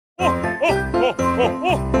Happy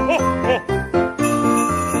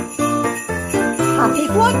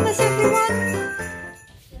Vlogmas, everyone!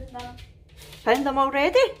 Found them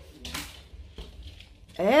already?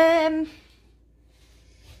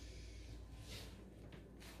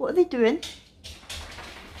 What are they doing?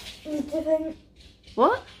 Read the thing.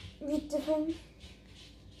 What? Read the thing.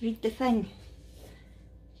 Read the thing.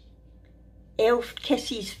 Elf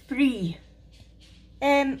kisses free.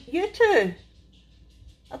 You two?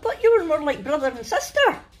 I thought you were more like brother and sister.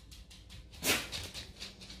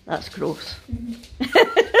 That's gross.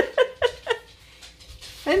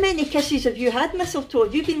 How many kisses have you had, Mistletoe?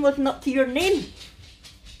 Have you been living up to your name?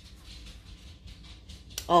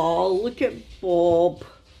 Oh, look at Bob.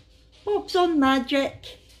 Bob's on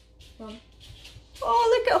magic.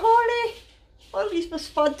 Oh, look at Holly. Holly's was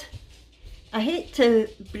fun. I hate to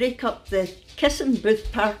break up the kissing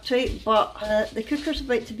booth party, but the cooker's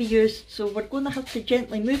about to be used, so we're going to have to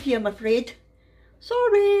gently move you, I'm afraid.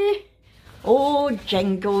 Sorry. Oh,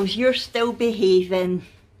 Jingles, you're still behaving.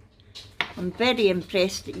 I'm very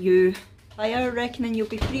impressed at you. I am reckoning you'll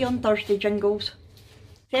be free on Thursday, Jingles.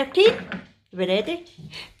 13? We ready?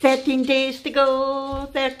 13 days to go,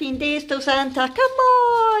 13 days till Santa, come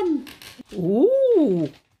on!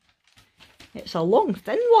 Ooh, it's a long,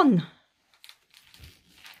 thin one.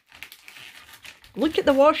 Look at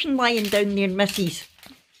the washing lying down there, Missus.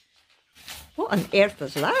 What on earth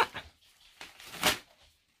is that?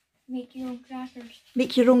 Make your own crackers.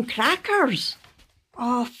 Make your own crackers?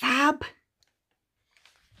 Oh, fab.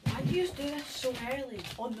 Why do you do this so early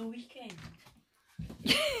on the weekend?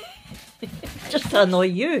 Just to annoy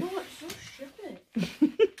you. No, it's so stupid.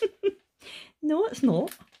 No, it's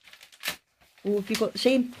not. Oh, have you got the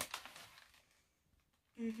same?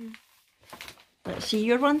 Let's see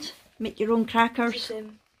your ones. Make your own crackers.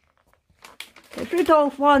 It's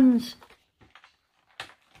Rudolph ones.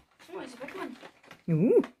 Oh, it's a big one.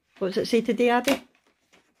 Ooh, what does it say today, Abby?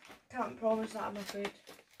 Can't promise that, I'm afraid.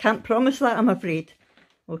 Can't promise that, I'm afraid.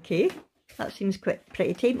 Okay, that seems quite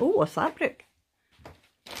pretty tame. Oh, a fabric.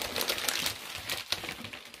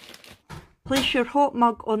 Place your hot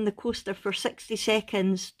mug on the coaster for 60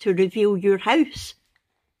 seconds to reveal your house.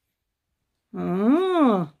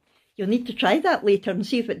 Oh, you'll need to try that later and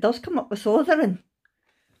see if it does come up with Slytherin.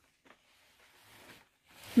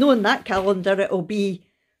 Knowing that calendar, it'll be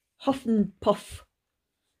Huff and Puff.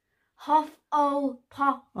 Huff, oh,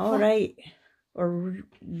 puff. All right. Or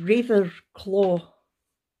Ravenclaw.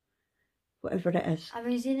 Whatever it is. I've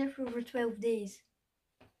been saying it for over 12 days.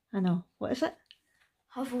 I know. What is it?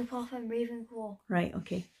 Hufflepuff and Ravenclaw. Right,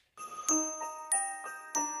 okay.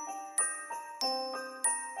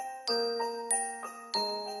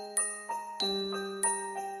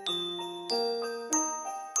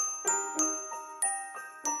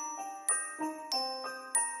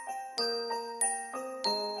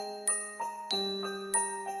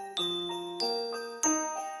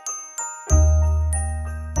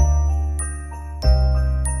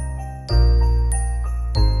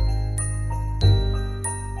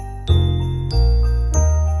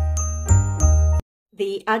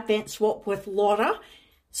 The Advent swap with Laura.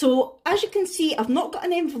 So as you can see, I've not got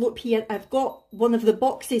an envelope here. I've got one of the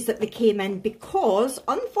boxes that they came in because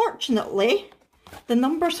unfortunately the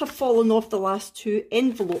numbers have fallen off the last two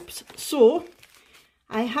envelopes. So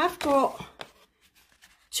I have got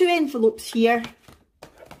two envelopes here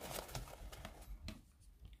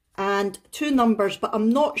and two numbers, but I'm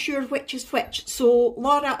not sure which is which. So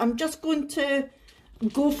Laura, I'm just going to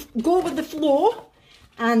go with the flow.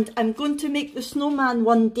 And I'm going to make the snowman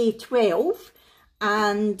one day 12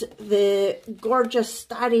 and the gorgeous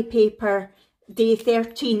starry paper day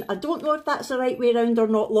 13. I don't know if that's the right way around or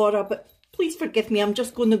not, Laura, but please forgive me, I'm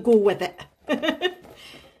just going to go with it.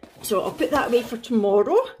 So I'll put that away for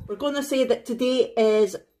tomorrow. We're going to say that today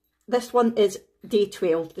is, this one is day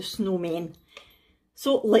 12, the snowman.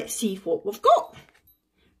 So let's see what we've got.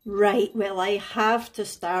 Right, well, I have to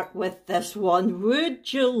start with this one.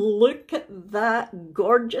 Would you look at that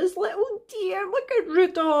gorgeous little deer? Look at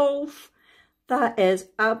Rudolph. That is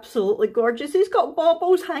absolutely gorgeous. He's got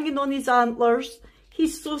baubles hanging on his antlers.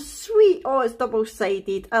 He's so sweet. Oh, it's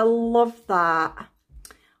double-sided. I love that.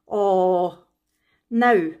 Oh,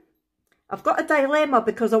 now, I've got a dilemma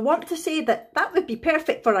because I want to say that that would be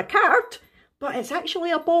perfect for a card, but it's actually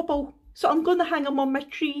a bauble. So I'm going to hang him on my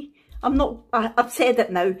tree. I've said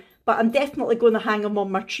it now, but I'm definitely going to hang him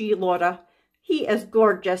on my tree, Laura. He is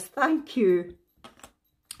gorgeous, thank you.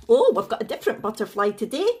 Oh, we've got a different butterfly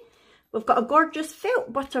today. We've got a gorgeous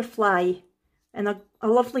felt butterfly in a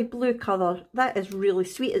lovely blue colour. That is really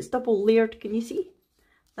sweet. It's double layered, can you see?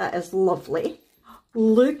 That is lovely.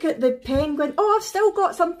 Look at the penguin. Oh, I've still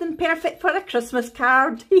got something perfect for a Christmas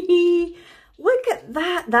card. Look at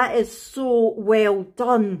that. That is so well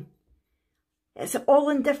done. It's all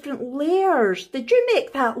in different layers. Did you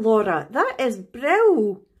make that, Laura? That is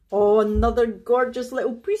brilliant. Oh, another gorgeous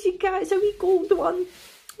little pussycat. It's a wee gold one.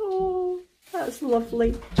 Oh, that's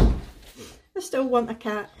lovely. I still want a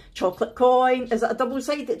cat. Chocolate coin. Is it a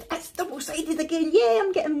double-sided? It's double-sided again. Yay,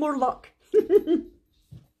 I'm getting more luck.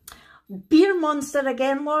 Beer monster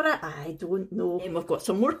again, Laura? I don't know. And we've got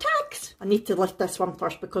some more tags. I need to lift this one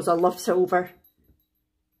first because I love silver.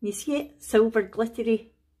 You see it? Silver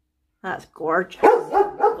glittery. That's gorgeous.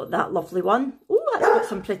 Got that lovely one. Oh, that's got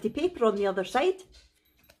some pretty paper on the other side.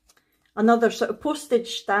 Another sort of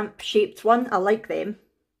postage stamp shaped one. I like them.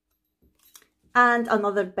 And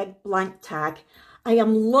another big blank tag. I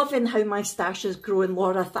am loving how my stash is growing,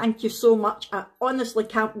 Laura. Thank you so much. I honestly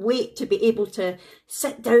can't wait to be able to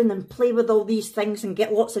sit down and play with all these things and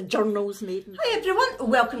get lots of journals made. Hi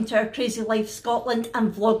everyone, welcome to our Crazy Life Scotland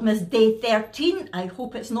and Vlogmas Day 13. I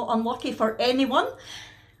hope it's not unlucky for anyone.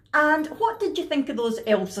 And what did you think of those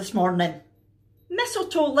elves this morning?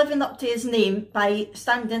 Mistletoe living up to his name by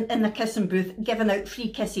standing in the kissing booth giving out free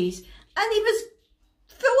kisses, and he was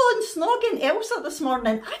full on snogging Elsa this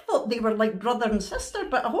morning. I thought they were like brother and sister,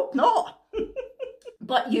 but I hope not.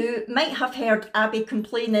 But you might have heard Abby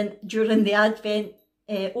complaining during the Advent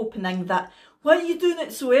opening that, why are you doing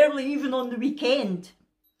it so early even on the weekend?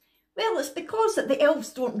 Well, it's because that the elves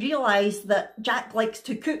don't realise that Jack likes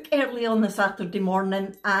to cook early on the Saturday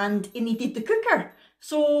morning and he needed the cooker.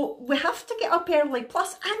 So we have to get up early,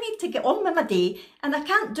 plus I need to get on with my day and I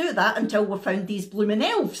can't do that until we've found these blooming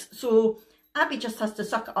elves. So Abby just has to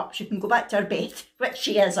suck it up. She can go back to her bed, which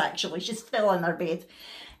she is actually. She's still in her bed.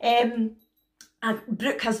 And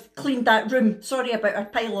Brooke has cleaned that room. Sorry about her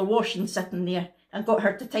pile of washing sitting there. I got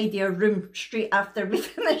her to tidy her room straight after we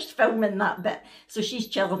finished filming that bit. So she's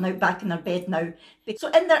chilling out back in her bed now. So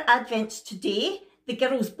in their Advents today, the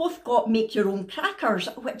girls both got make your own crackers,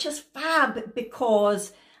 which is fab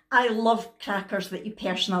because I love crackers that you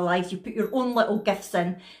personalise. You put your own little gifts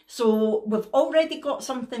in. So we've already got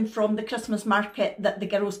something from the Christmas market that the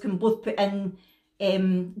girls can both put in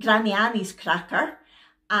Granny Annie's cracker.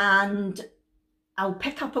 And I'll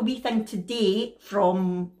pick up a wee thing today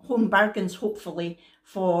from Home Bargains, hopefully,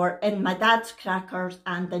 for in my dad's crackers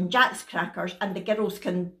and in Jack's crackers. And the girls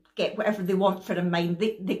can get whatever they want for in mine.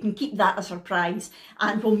 They can keep that a surprise.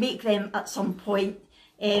 And we'll make them at some point.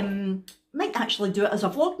 Might actually do it as a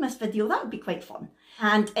Vlogmas video, that would be quite fun.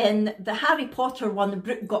 And in the Harry Potter one,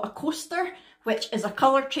 Brooke got a coaster, which is a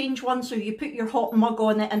colour change one, so you put your hot mug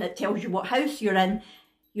on it and it tells you what house you're in.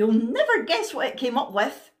 You'll never guess what it came up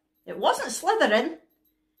with. It wasn't Slytherin,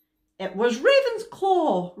 it was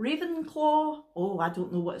Ravenclaw. Ravenclaw, oh, I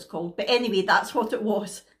don't know what it's called, but anyway, that's what it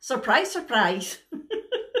was. Surprise, surprise.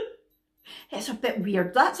 It's a bit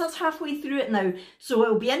weird. That's us halfway through it now. So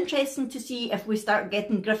it'll be interesting to see if we start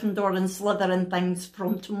getting Gryffindor and Slytherin things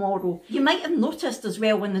from tomorrow. You might have noticed as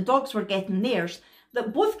well when the dogs were getting theirs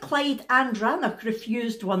that both Clyde and Rannoch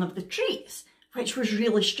refused one of the treats, which was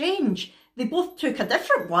really strange. They both took a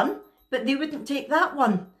different one, but they wouldn't take that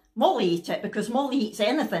one. Molly ate it because Molly eats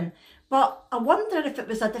anything. But I wonder if it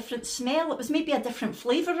was a different smell. It was maybe a different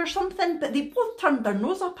flavour or something, but they both turned their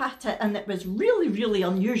nose up at it and it was really, really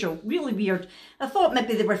unusual, really weird. I thought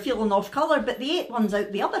maybe they were feeling off colour, but they ate ones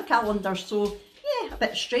out the other calendar, so yeah, a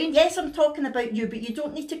bit strange. Yes, I'm talking about you, but you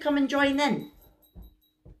don't need to come and join in.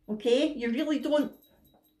 Okay? You really don't.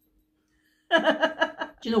 Do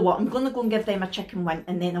you know what? I'm going to go and give them a chicken wing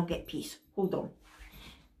and then I'll get peace. Hold on.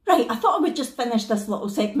 Right, I thought I would just finish this little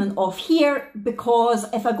segment off here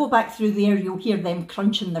because if I go back through there, you'll hear them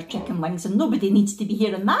crunching their chicken wings and nobody needs to be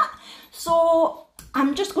hearing that. So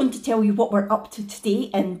I'm just going to tell you what we're up to today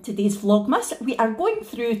in today's Vlogmas. We are going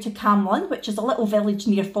through to Camlin, which is a little village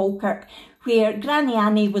near Falkirk, where Granny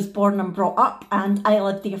Annie was born and brought up, and I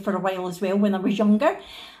lived there for a while as well when I was younger.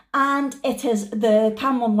 And it is the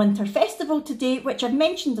Camlin Winter Festival today, which I've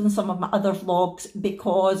mentioned in some of my other vlogs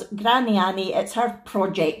because Granny Annie, it's her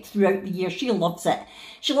project throughout the year. She loves it.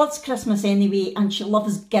 She loves Christmas anyway, and she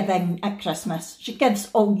loves giving at Christmas. She gives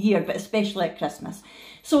all year, but especially at Christmas.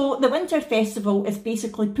 So the Winter Festival is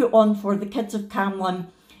basically put on for the kids of Camlin,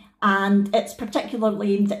 and it's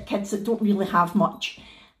particularly aimed at kids that don't really have much.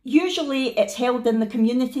 Usually it's held in the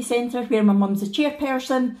community centre where my mum's a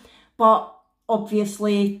chairperson, but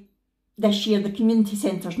obviously this year the community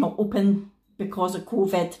centre's not open because of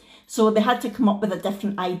COVID, so they had to come up with a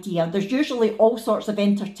different idea. There's usually all sorts of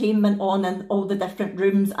entertainment on in all the different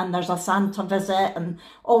rooms, and there's a Santa visit and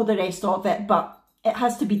all the rest of it, but it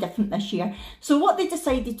has to be different this year. So what they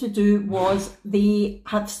decided to do was they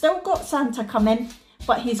have still got Santa coming,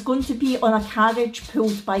 but he's going to be on a carriage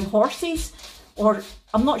pulled by horses, or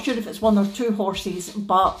I'm not sure if it's 1 or 2 horses,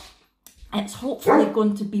 but it's hopefully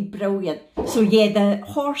going to be brilliant. So yeah, the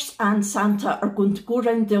horse and Santa are going to go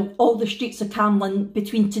around all the streets of Camlin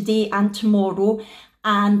between today and tomorrow,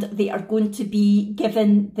 and they are going to be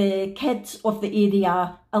giving the kids of the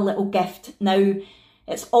area a little gift. Now,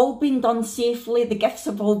 it's all been done safely. The gifts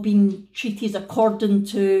have all been treated according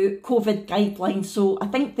to COVID guidelines. So I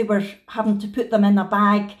think they were having to put them in a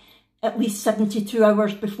bag at least 72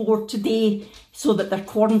 hours before today, so that they're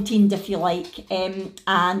quarantined, if you like.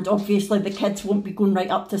 And obviously the kids won't be going right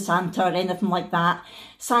up to Santa or anything like that.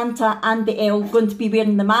 Santa and the elf are going to be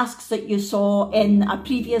wearing the masks that you saw in a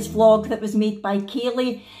previous vlog that was made by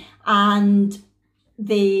Kaylee. And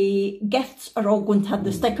the gifts are all going to have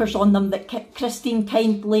the stickers on them that Christine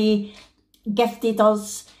kindly gifted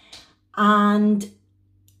us. And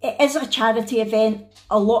it is a charity event.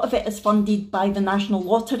 A lot of it is funded by the National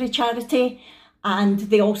Lottery charity, and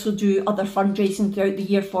they also do other fundraising throughout the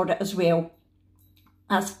year for it as well.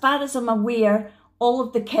 As far as I'm aware, all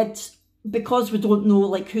of the kids, because we don't know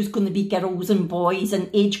like who's going to be girls and boys and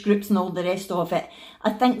age groups and all the rest of it, I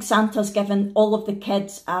think Santa's given all of the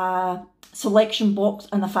kids a selection box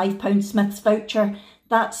and a £5 Smith's voucher.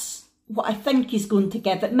 That's what I think he's going to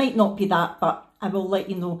give. It might not be that, but I will let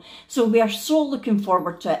you know. So we are so looking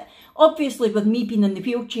forward to it. Obviously, with me being in the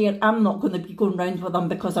wheelchair, I'm not going to be going round with him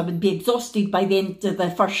because I would be exhausted by the end of the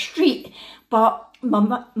first street. But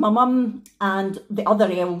my mum and the other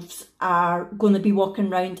elves are going to be walking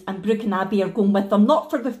round, and Brooke and Abby are going with them. Not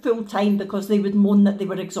for the full time, because they would moan that they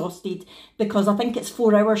were exhausted, because I think it's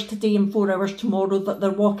 4 hours today and 4 hours tomorrow that they're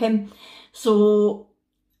walking. So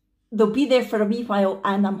they'll be there for a wee while,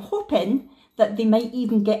 and I'm hoping that they might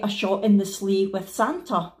even get a shot in the sleigh with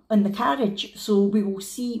Santa in the carriage. So we will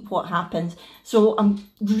see what happens. So I'm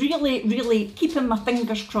really keeping my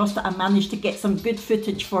fingers crossed that I manage to get some good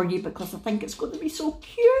footage for you, because I think it's going to be so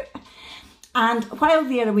cute. And while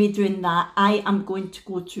they're away doing that, I am going to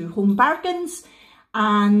go to Home Bargains,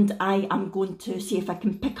 and I am going to see if I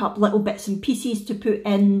can pick up little bits and pieces to put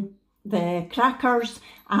in the crackers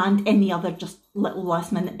and any other just little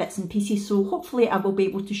last minute bits and pieces. So hopefully I will be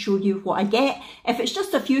able to show you what I get. If it's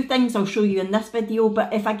just a few things, I'll show you in this video,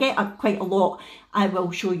 but if I get quite a lot, I will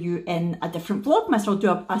show you in a different Vlogmas. I'll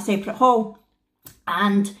do a separate haul,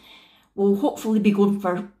 and we'll hopefully be going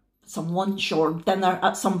for some lunch or dinner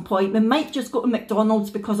at some point. We might just go to McDonald's,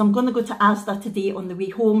 because I'm going to go to Asda today on the way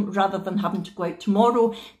home rather than having to go out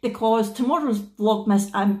tomorrow, because tomorrow's Vlogmas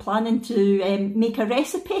I'm planning to make a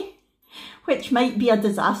recipe, which might be a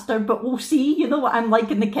disaster, but we'll see. You know what I'm like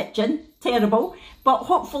in the kitchen, terrible, but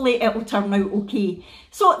hopefully it will turn out okay.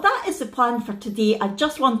 So that is the plan for today. I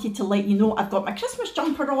just wanted to let you know I've got my Christmas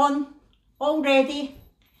jumper on already,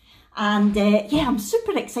 and yeah, I'm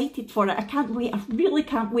super excited for it. I can't wait. I really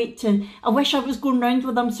can't wait to, I wish I was going round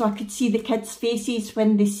with them so I could see the kids' faces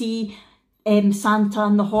when they see Santa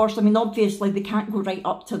and the horse. I mean, obviously they can't go right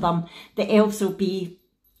up to them. The elves will be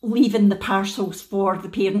leaving the parcels for the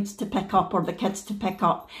parents to pick up or the kids to pick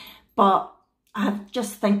up, but I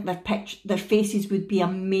just think their faces would be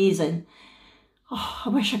amazing. Oh, I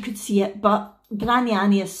wish I could see it, but Granny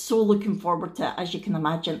Annie is so looking forward to it, as you can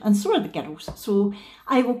imagine, and so are the girls. So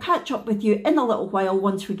I will catch up with you in a little while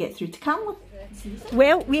once we get through to Camlin.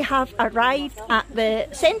 Well, we have arrived at the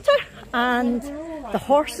centre, and the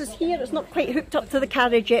horse is here. It's not quite hooked up to the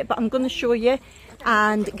carriage yet, but I'm going to show you.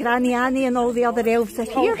 And Granny Annie and all the other elves are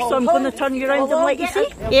here, so I'm going to turn you around and let you see.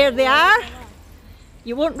 Here they are.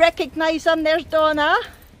 You won't recognise them. There's Donna.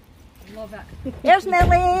 Love it. There's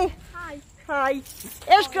Millie. Hi. Hi.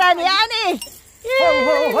 There's Granny Annie.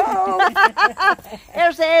 Ho, ho, ho.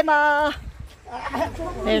 There's Emma.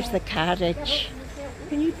 There's the carriage.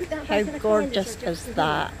 How gorgeous is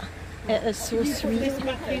that? It is so sweet.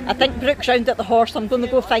 I think Brooke's round at the horse. I'm going to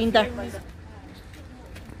go find her.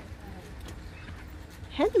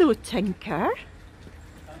 Hello, Tinker.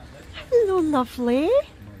 Hello, lovely.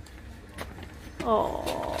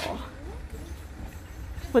 Oh.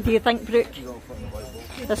 What do you think, Brooke?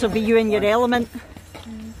 This will be you in your element.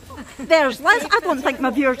 There's Liz. I don't think my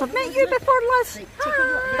viewers have met you before, Liz.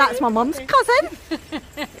 Hi. That's my mum's cousin.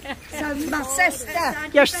 That's my sister.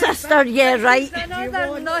 Your sister, yeah, right.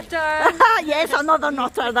 Another nutter. Yes, another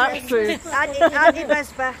nutter, that's true. Auntie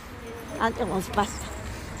Elizabeth. Auntie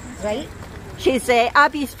Elizabeth. Right. She's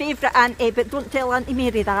Abby's favourite auntie, but don't tell Auntie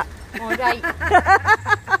Mary that. All right.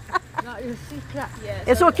 Not your secret.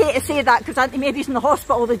 It's okay to say that because Auntie Mary's in the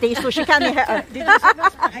hospital today, so she can't hit her.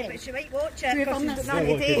 Aye, but she might watch it because she's not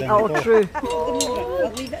today. Oh, true.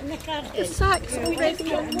 I'll leave it in the car. The sack's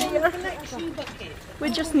already in there. We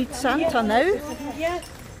just need Santa now.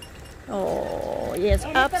 Oh, he is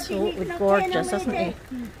absolutely gorgeous, isn't he?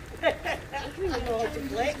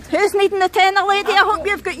 Who's needing a tenner, lady? I hope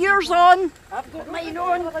you've got yours on. I've got mine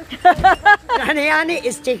on. Granny Annie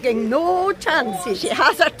is taking no chances. She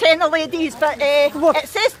has her tenner, ladies, but it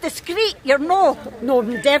says discreet, you're no. No,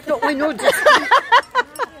 definitely no discreet.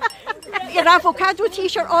 Your avocado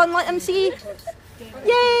t-shirt on, let them see.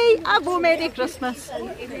 Yay! Avo, Merry Christmas.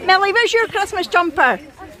 Millie, where's your Christmas jumper?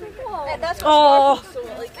 Oh.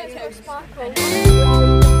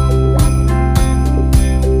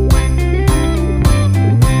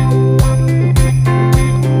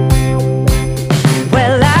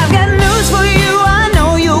 Well, I've got news for you, I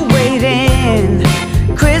know you're waiting.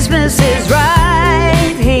 Christmas is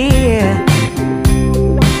right here.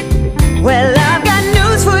 Well, I've got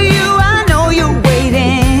news for you, I know you're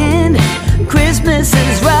waiting. Christmas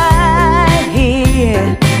is right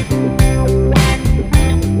here.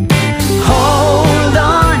 Hold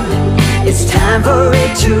on, it's time for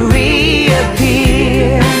it to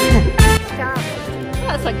reappear.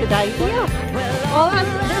 That's a good idea. Oh,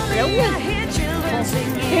 they're brilliant.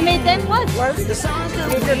 Who made them ones? They're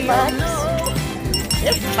bags.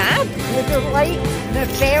 They're fab. They're light. They're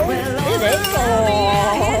felt. Is it?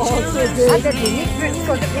 Oh, so good. Underneath it's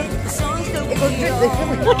got it goes through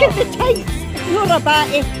the Look at the tights. You're a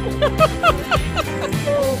batty.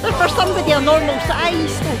 They're for somebody a normal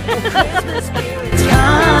size. It's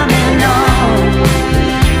coming on.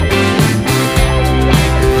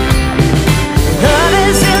 Love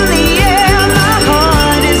is in the air, my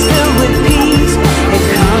heart is filled with peace. It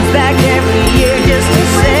comes back every year just to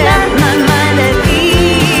set my mind at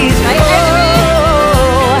ease.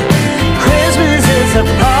 Oh, Christmas is a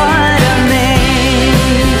part of me.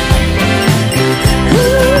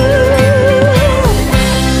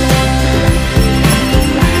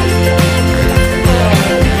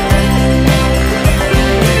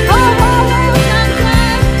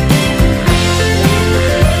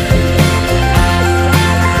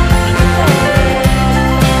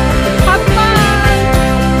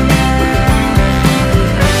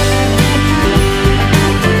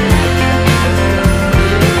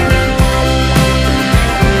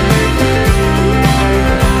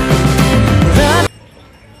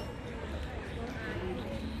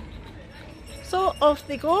 So off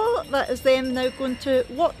they go. That is them now going to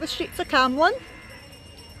walk the streets of Camlin.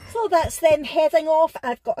 So that's them heading off.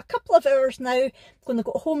 I've got a couple of hours now. I'm going to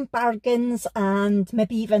go Home Bargains and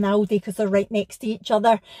maybe even Aldi because they're right next to each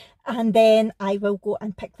other. And then I will go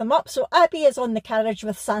and pick them up. So Abby is on the carriage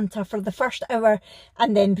with Santa for the first hour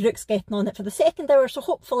and then Brooke's getting on it for the second hour. So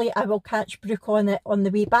hopefully I will catch Brooke on it on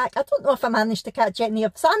the way back. I don't know if I managed to catch any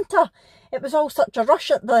of Santa. It was all such a rush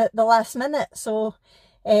at the last minute. So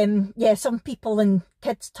yeah, some people and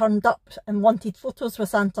kids turned up and wanted photos with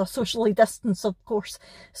Santa, socially distanced of course,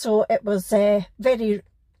 so it was very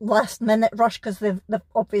last minute rush because they've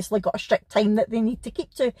obviously got a strict time that they need to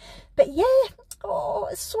keep to. But yeah, oh,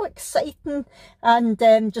 it's so exciting. And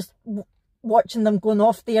just watching them going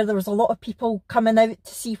off there was a lot of people coming out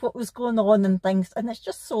to see what was going on and things, and it's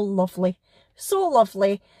just so lovely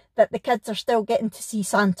that the kids are still getting to see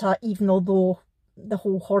Santa even though the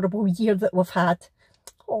whole horrible year that we've had.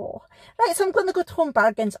 Oh, right, so I'm going to go to Home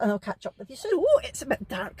Bargains and I'll catch up with you soon. Oh, it's a bit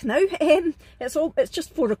dark now. It's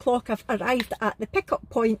just 4 o'clock. I've arrived at the pickup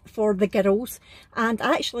point for the girls, and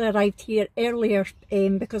I actually arrived here earlier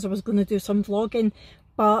because I was going to do some vlogging.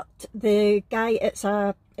 But the guy, it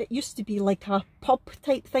used to be like a pub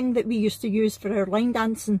type thing that we used to use for our line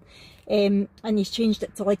dancing, and he's changed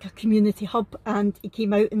it to like a community hub, and he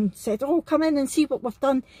came out and said, oh, come in and see what we've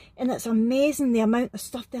done. And it's amazing the amount of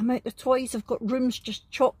stuff, the amount of toys. I've got rooms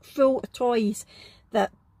just chock full of toys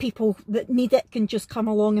that people that need it can just come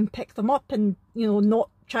along and pick them up and, you know, not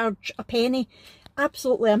charge a penny.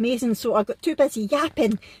 Absolutely amazing. So I got too busy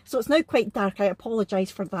yapping, so it's now quite dark. I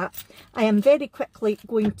apologise for that. I am very quickly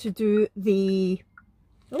going to do the...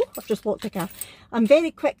 Oh, I've just locked the car. I'm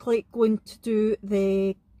very quickly going to do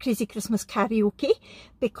the Crazy Christmas karaoke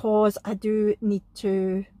because I do need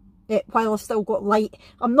to, while I've still got light.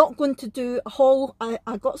 I'm not going to do a haul.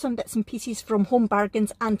 I got some bits and pieces from Home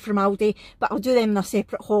Bargains and from Aldi, but I'll do them in a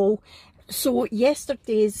separate haul. So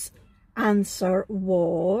yesterday's answer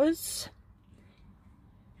was...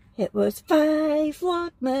 It was 5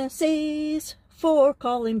 Vlogmases, 4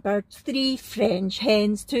 calling birds, 3 French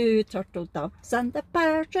hens, 2 turtle doves and a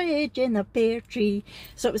partridge in a pear tree.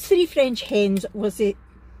 So it was 3 French hens was it.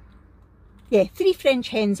 Yeah, 3 French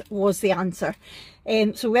hens was the answer.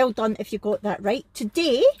 So well done if you got that right.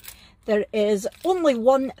 Today, there is only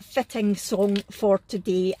one fitting song for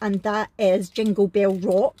today, and that is Jingle Bell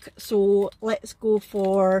Rock. So let's go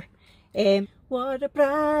for what a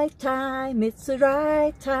bright time, it's the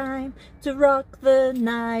right time to rock the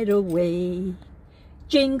night away.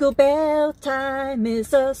 Jingle bell time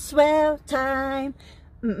is a swell time.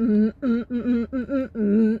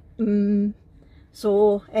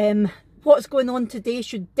 So what's going on today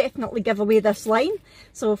should definitely give away this line.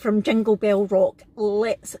 So from Jingle Bell Rock,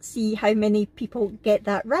 let's see how many people get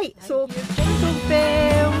that right. So jingle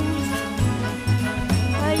bells,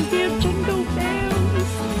 I hear jingle bells.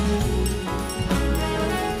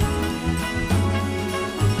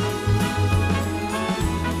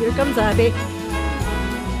 Here comes Abby.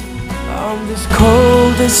 On this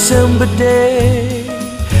cold December day,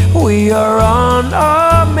 we are on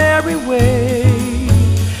our merry way,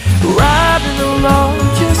 riding along,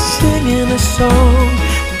 just singing a song,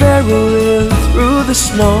 barreling through the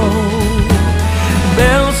snow.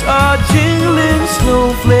 Bells are jingling,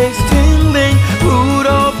 snowflakes tingling,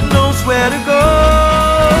 Rudolph knows where to go.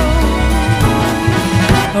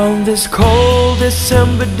 On this cold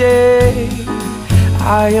December day,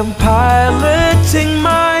 I am piloting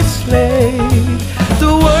my sleigh.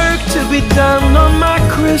 The work to be done on my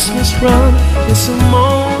Christmas run is the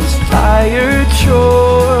most tired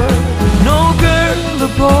chore. No girl or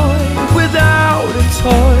boy without a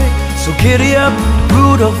toy, so giddy up,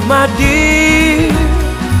 Rudolph, my dear.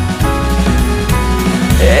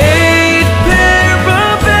 8 pair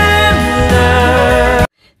of antlers.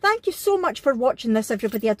 Thank you so much for watching this,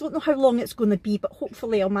 everybody. I don't know how long it's going to be, but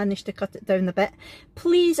hopefully I'll manage to cut it down a bit.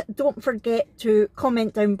 Please don't forget to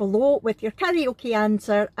comment down below with your karaoke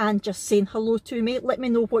answer and just saying hello to me. Let me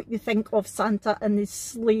know what you think of Santa and his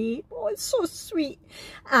sleigh. Oh, it's so sweet.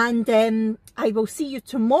 And I will see you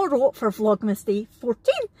tomorrow for Vlogmas Day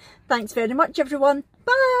 14. Thanks very much, everyone.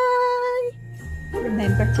 Bye!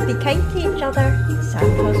 Remember to be kind to each other.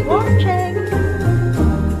 Santa's watching.